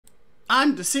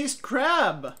I'm Deceased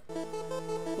Crab!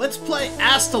 Let's play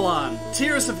Astalon,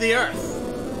 Tears of the Earth.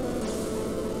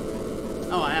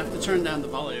 Oh, I have to turn down the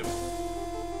volume.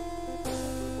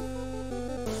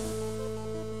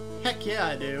 Heck yeah,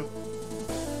 I do.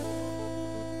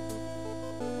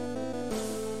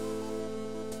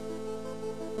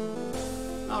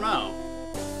 Oh no.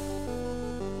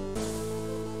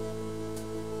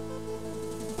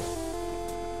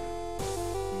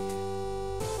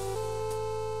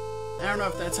 I don't know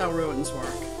if that's how ruins work.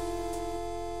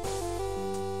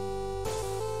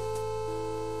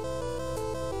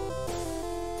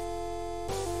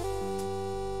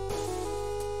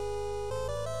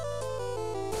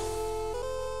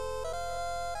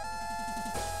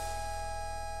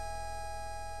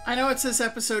 I know it says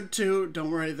episode 2.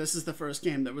 Don't worry, this is the first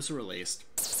game that was released.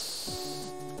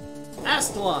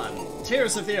 Astalon,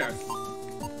 Tears of the Earth.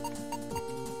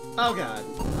 Oh god.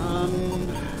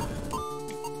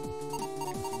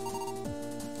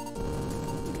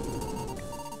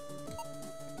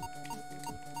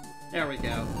 There we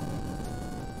go.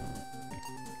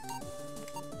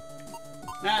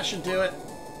 That should do it.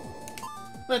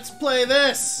 Let's play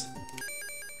this!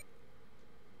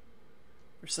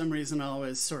 For some reason, it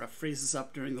always sort of freezes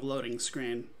up during the loading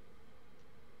screen.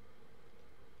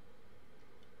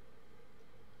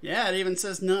 Yeah, it even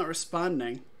says not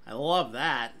responding. I love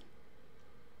that.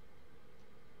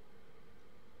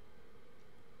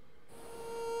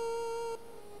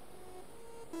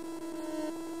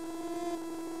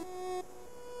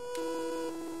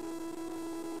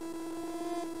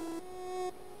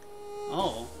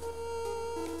 Oh.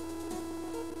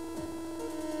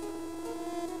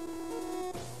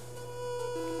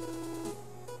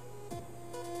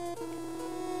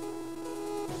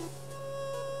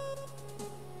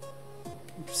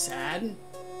 Sad.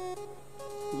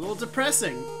 A little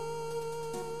depressing.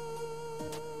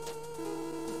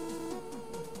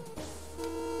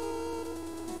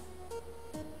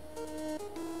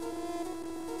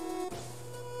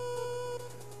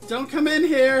 Don't come in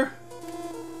here.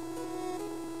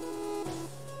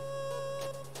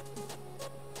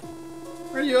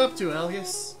 Where are you up to,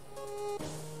 Elgus?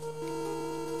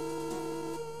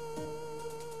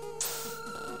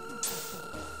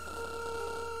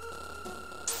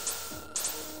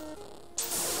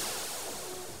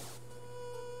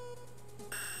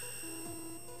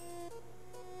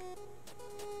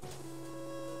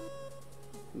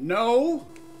 No,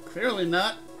 clearly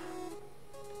not.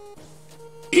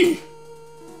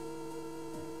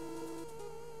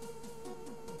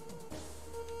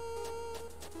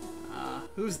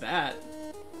 Who's that?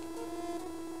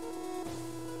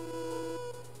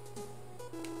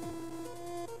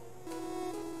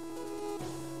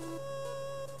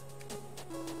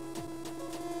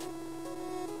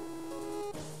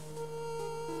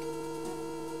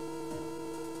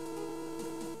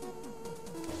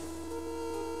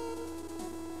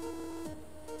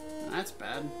 That's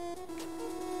bad.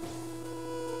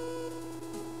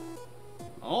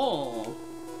 Oh.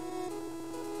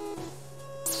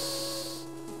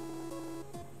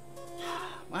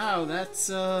 Wow, that's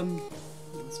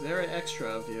very extra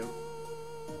of you.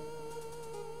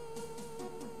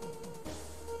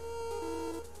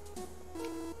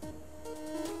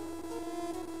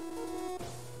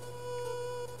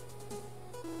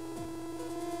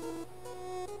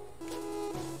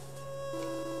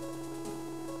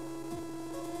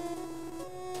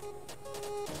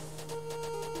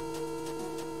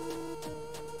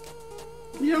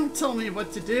 You don't tell me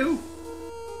what to do.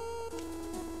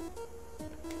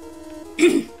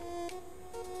 You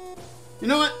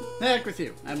know what? The heck with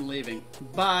you. I'm leaving.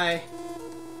 Bye.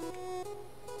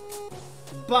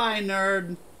 Bye,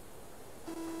 nerd.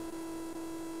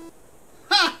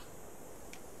 Ha!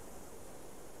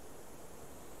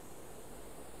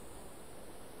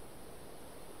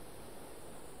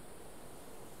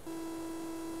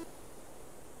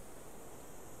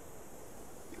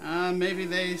 Maybe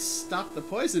they stopped the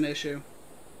poison issue.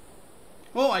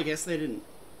 Oh, I guess they didn't.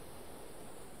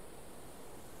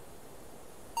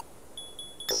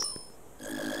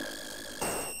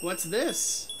 What's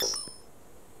this?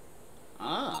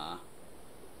 Ah.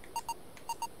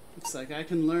 Looks like I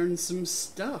can learn some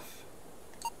stuff.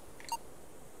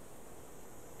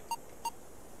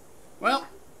 Well,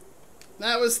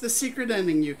 that was the secret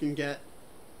ending you can get.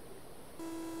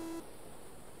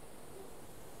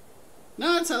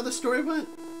 No, that's how the story went.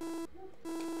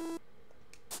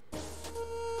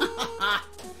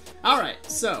 Alright,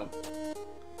 so.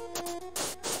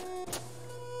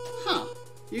 Huh.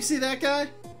 You see that guy?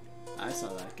 I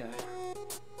saw that guy.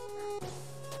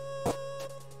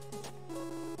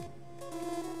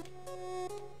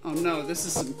 Oh no, this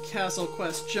is some Castle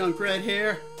Quest junk right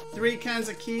here. 3 kinds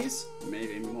of keys?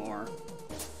 Maybe more.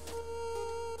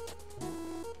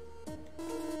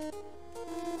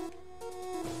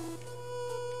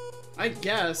 I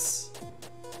guess.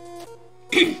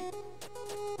 You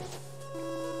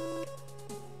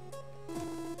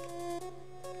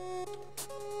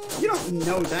don't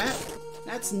know that.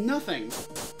 That's nothing.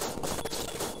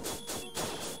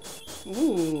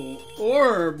 Ooh,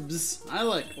 orbs. I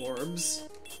like orbs.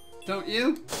 Don't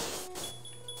you?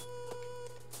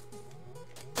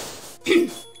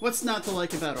 What's not to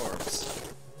like about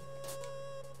orbs?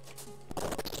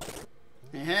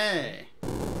 Hey, hey.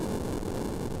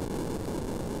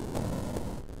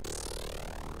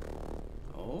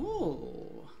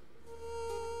 Oh.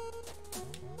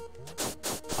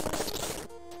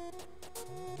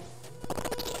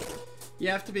 You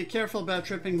have to be careful about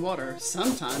dripping water.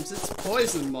 Sometimes it's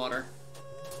poison water.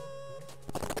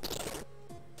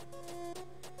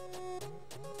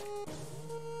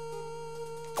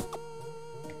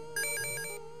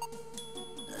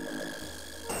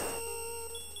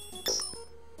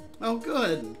 Oh,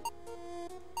 good.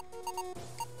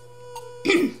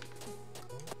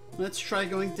 Let's try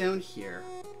going down here.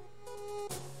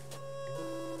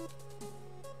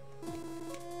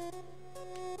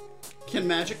 Can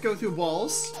magic go through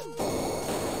walls?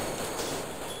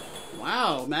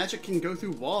 Wow, magic can go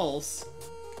through walls.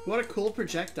 What a cool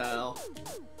projectile.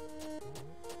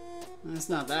 That's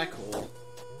not that cool.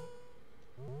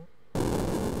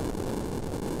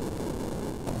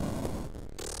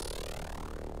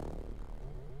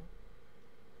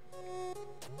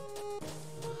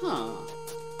 Huh.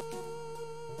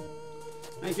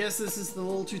 I guess this is the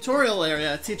little tutorial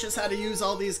area. Teach us how to use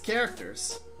all these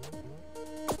characters.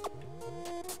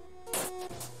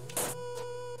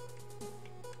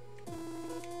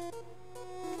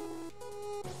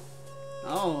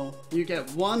 Oh, you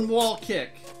get 1 wall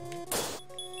kick.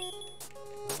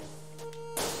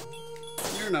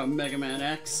 You're no Mega Man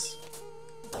X.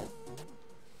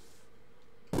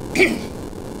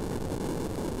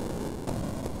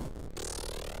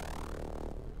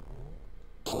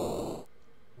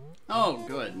 Oh,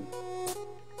 good.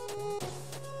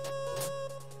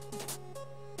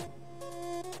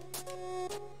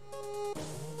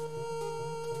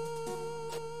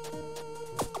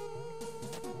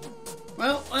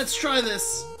 Well, let's try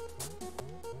this.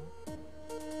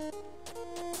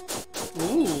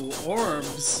 Ooh,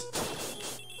 orbs.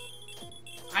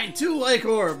 I do like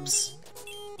orbs.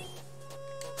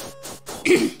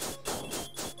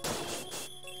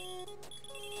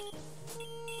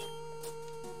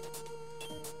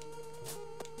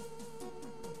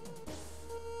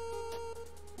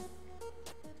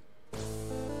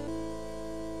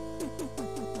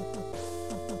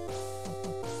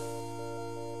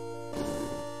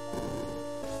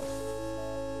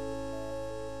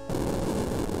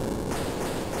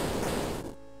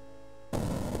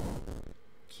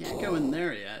 Can't go in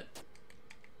there yet.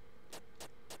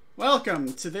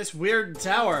 Welcome to this weird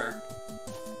tower.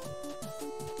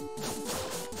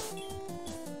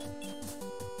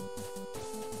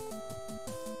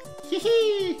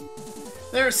 Hee-hee!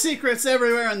 There are secrets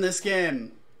everywhere in this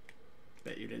game.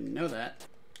 Bet you didn't know that.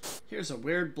 Here's a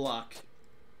weird block.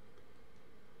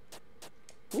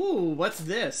 Ooh, what's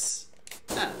this?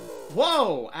 Ah,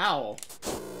 whoa! Ow.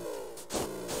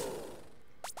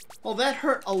 Well, that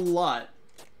hurt a lot.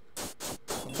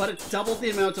 But it doubled the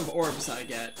amount of orbs I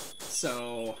get,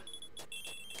 so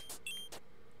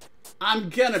I'm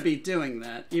gonna be doing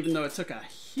that, even though it took a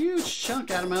huge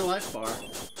chunk out of my life bar.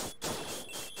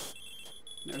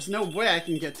 There's no way I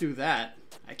can get through that.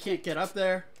 I can't get up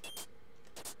there,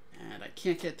 and I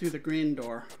can't get through the green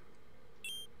door.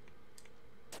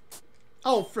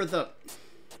 Oh, for the...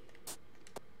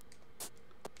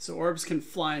 So orbs can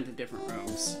fly into different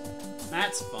rooms.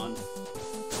 That's fun.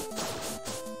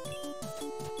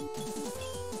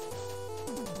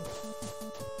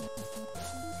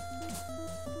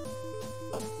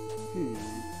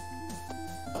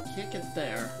 Can't get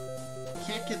there.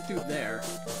 Can't get through there.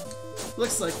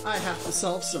 Looks like I have to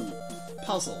solve some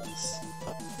puzzles.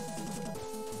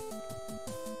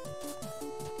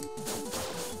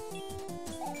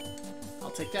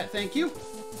 I'll take that, thank you.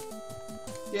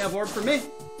 You have orb for me?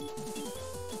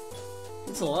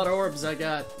 That's a lot of orbs I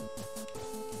got.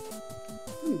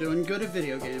 I'm doing good at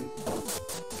video game.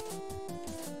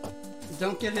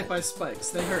 Don't get hit by spikes,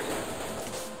 they hurt you.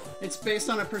 It's based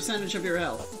on a percentage of your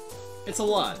health. It's a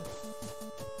lot.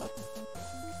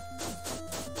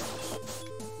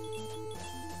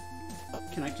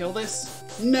 Can I kill this?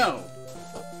 No!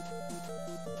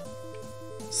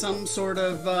 some sort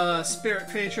of spirit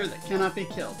creature that cannot be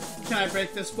killed. Can I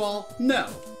break this wall? No.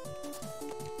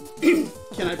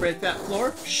 Can I break that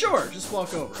floor? Sure, just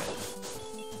walk over it.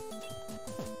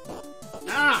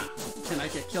 Ah! Can I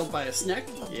get killed by a snake?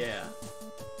 Yeah.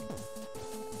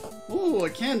 Ooh, a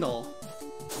candle.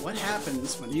 What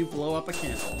happens when you blow up a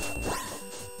candle?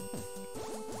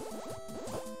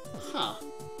 Huh.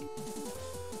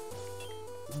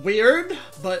 Weird,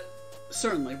 but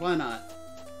certainly, why not?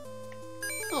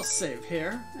 I'll save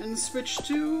here and switch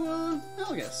to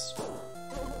Algus.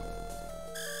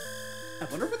 I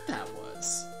wonder what that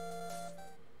was.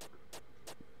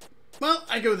 Well,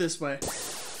 I go this way.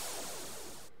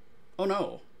 Oh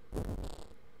no.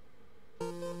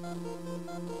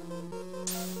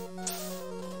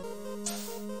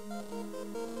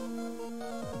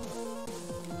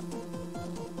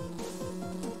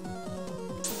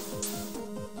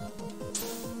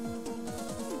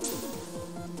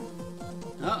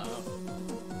 Uh-oh.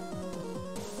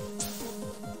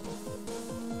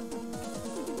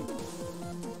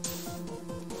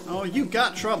 Oh, you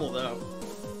got trouble, though.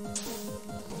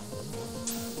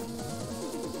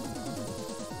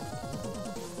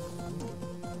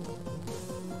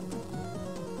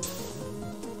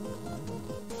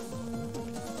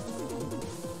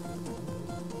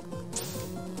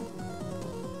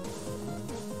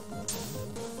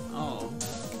 Oh.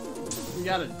 You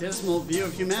got a dismal view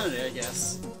of humanity, I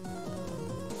guess.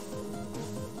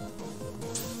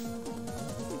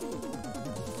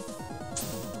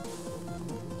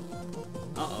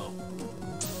 Uh-oh.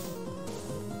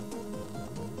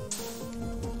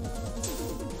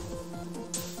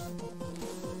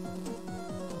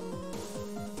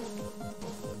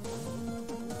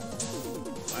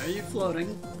 Why are you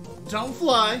floating? Don't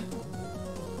fly!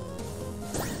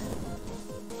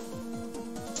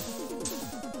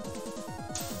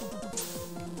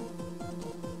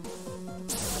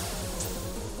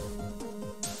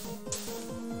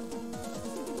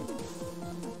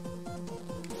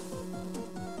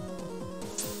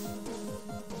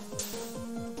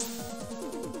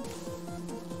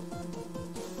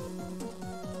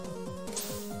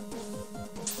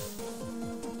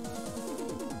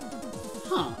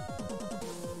 Huh.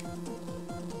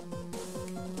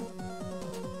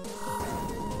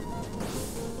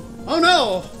 Oh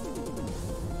no!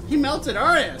 He melted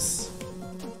Arius!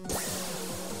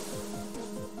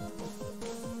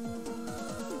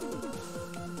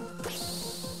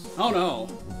 Oh no.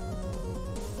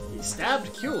 He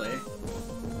stabbed Cooley.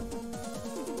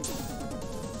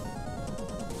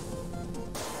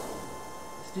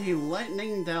 The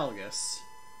Lightning Dalgus.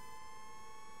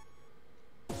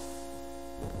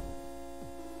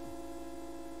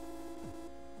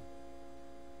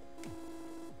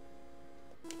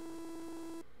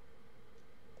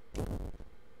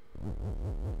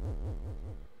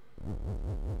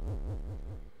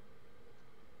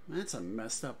 That's a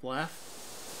messed up laugh.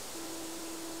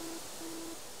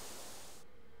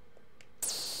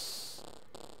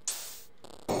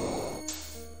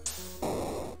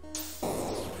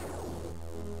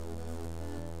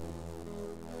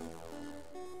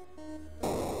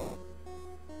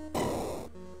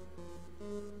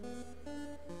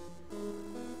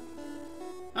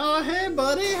 Oh, hey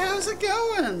buddy, how's it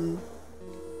going?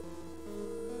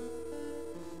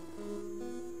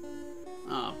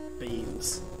 Oh,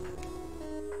 beans.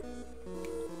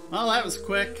 Well, that was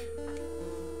quick.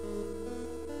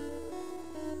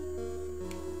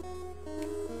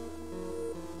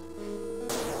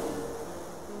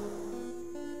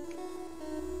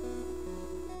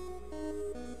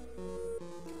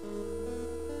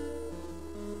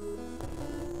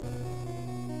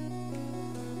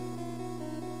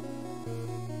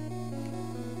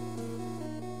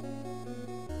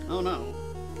 Oh no.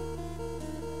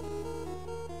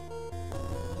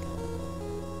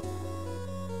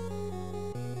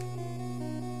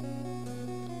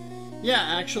 Yeah,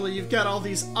 actually, you've got all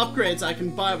these upgrades I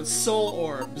can buy with soul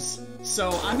orbs.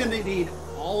 So I'm gonna need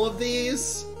all of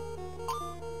these.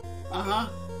 Uh-huh.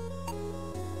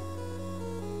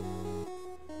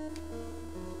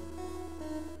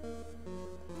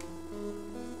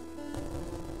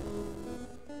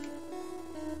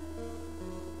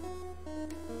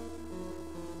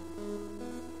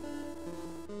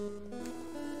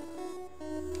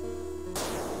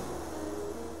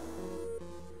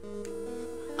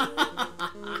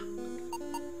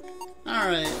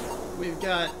 Alright, we've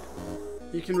got...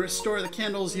 You can restore the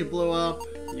candles you blow up.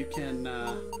 You can,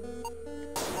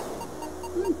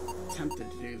 tempted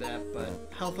to do that, but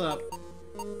health up.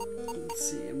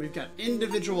 Let's see, and we've got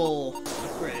individual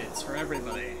upgrades for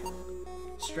everybody.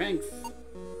 Strength,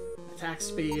 attack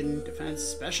speed and defense,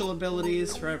 special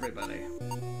abilities for everybody.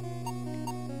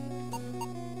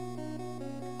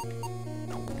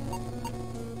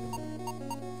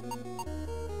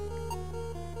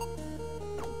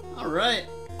 Alright,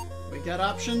 we got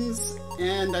options,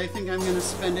 and I think I'm gonna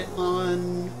spend it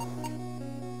on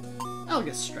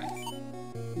Alga's strength.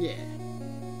 Yeah.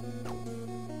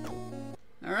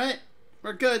 Alright,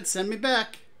 we're good, send me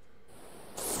back.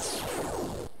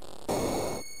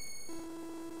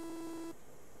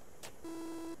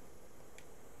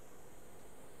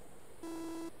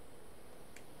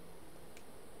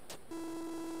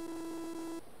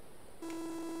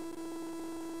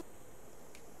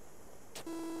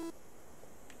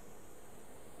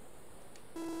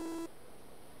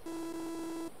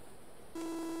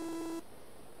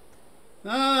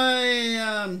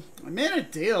 I made a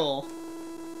deal.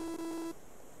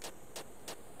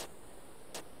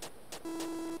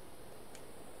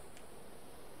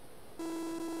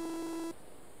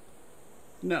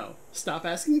 No, stop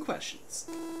asking questions.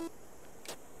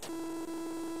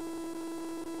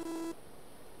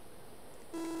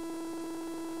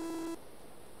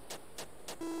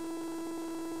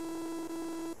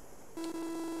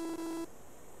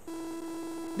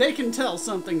 They can tell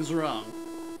something's wrong.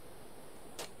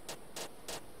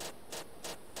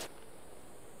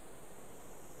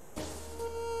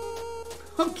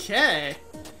 Okay.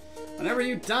 Whenever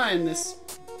you die in this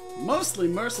mostly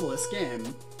merciless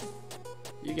game,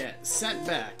 you get sent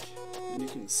back, and you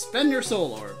can spend your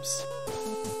soul orbs.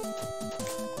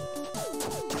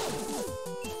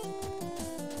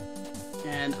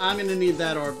 And I'm gonna need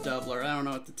that orb doubler, I don't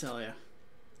know what to tell you.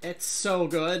 It's so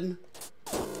good.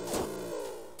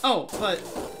 Oh, but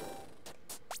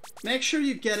make sure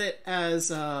you get it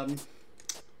as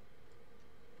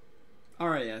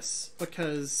RAS,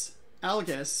 because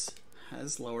Algus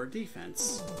has lower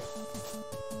defense.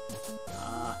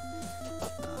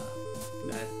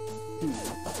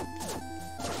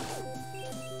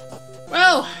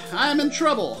 Well, I'm in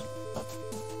trouble.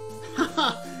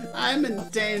 Haha, I'm in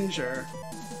danger.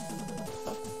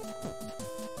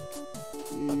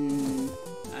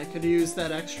 I could use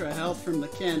that extra health from the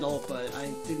candle, but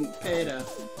I didn't pay to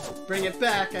bring it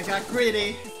back. I got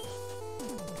greedy.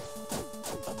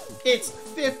 It's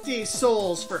 50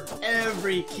 souls for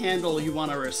every candle you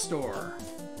want to restore.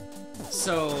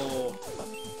 So,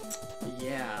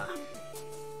 yeah.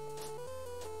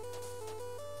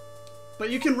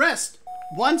 But you can rest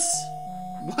once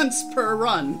per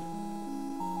run.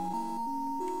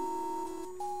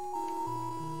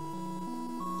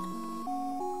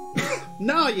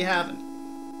 No, you haven't.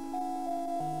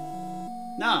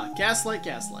 Nah, gaslight,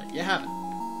 you haven't.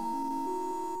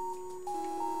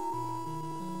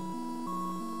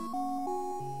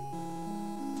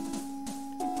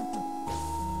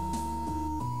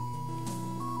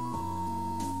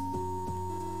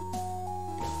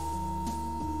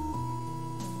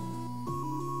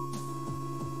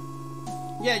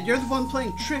 Yeah, you're the one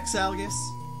playing tricks, Algus.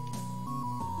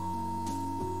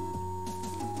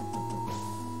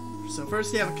 So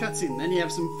first you have a cutscene, then you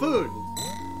have some food.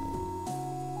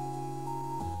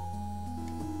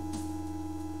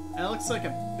 That looks like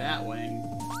a bat wing.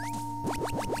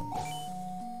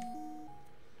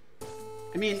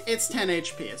 I mean, it's 10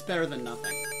 HP. It's better than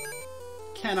nothing.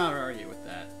 Cannot argue with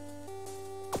that.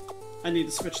 I need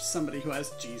to switch to somebody who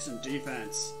has decent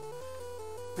defense.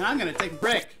 And I'm gonna take a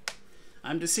break.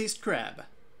 I'm Deceased Crab.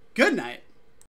 Good night.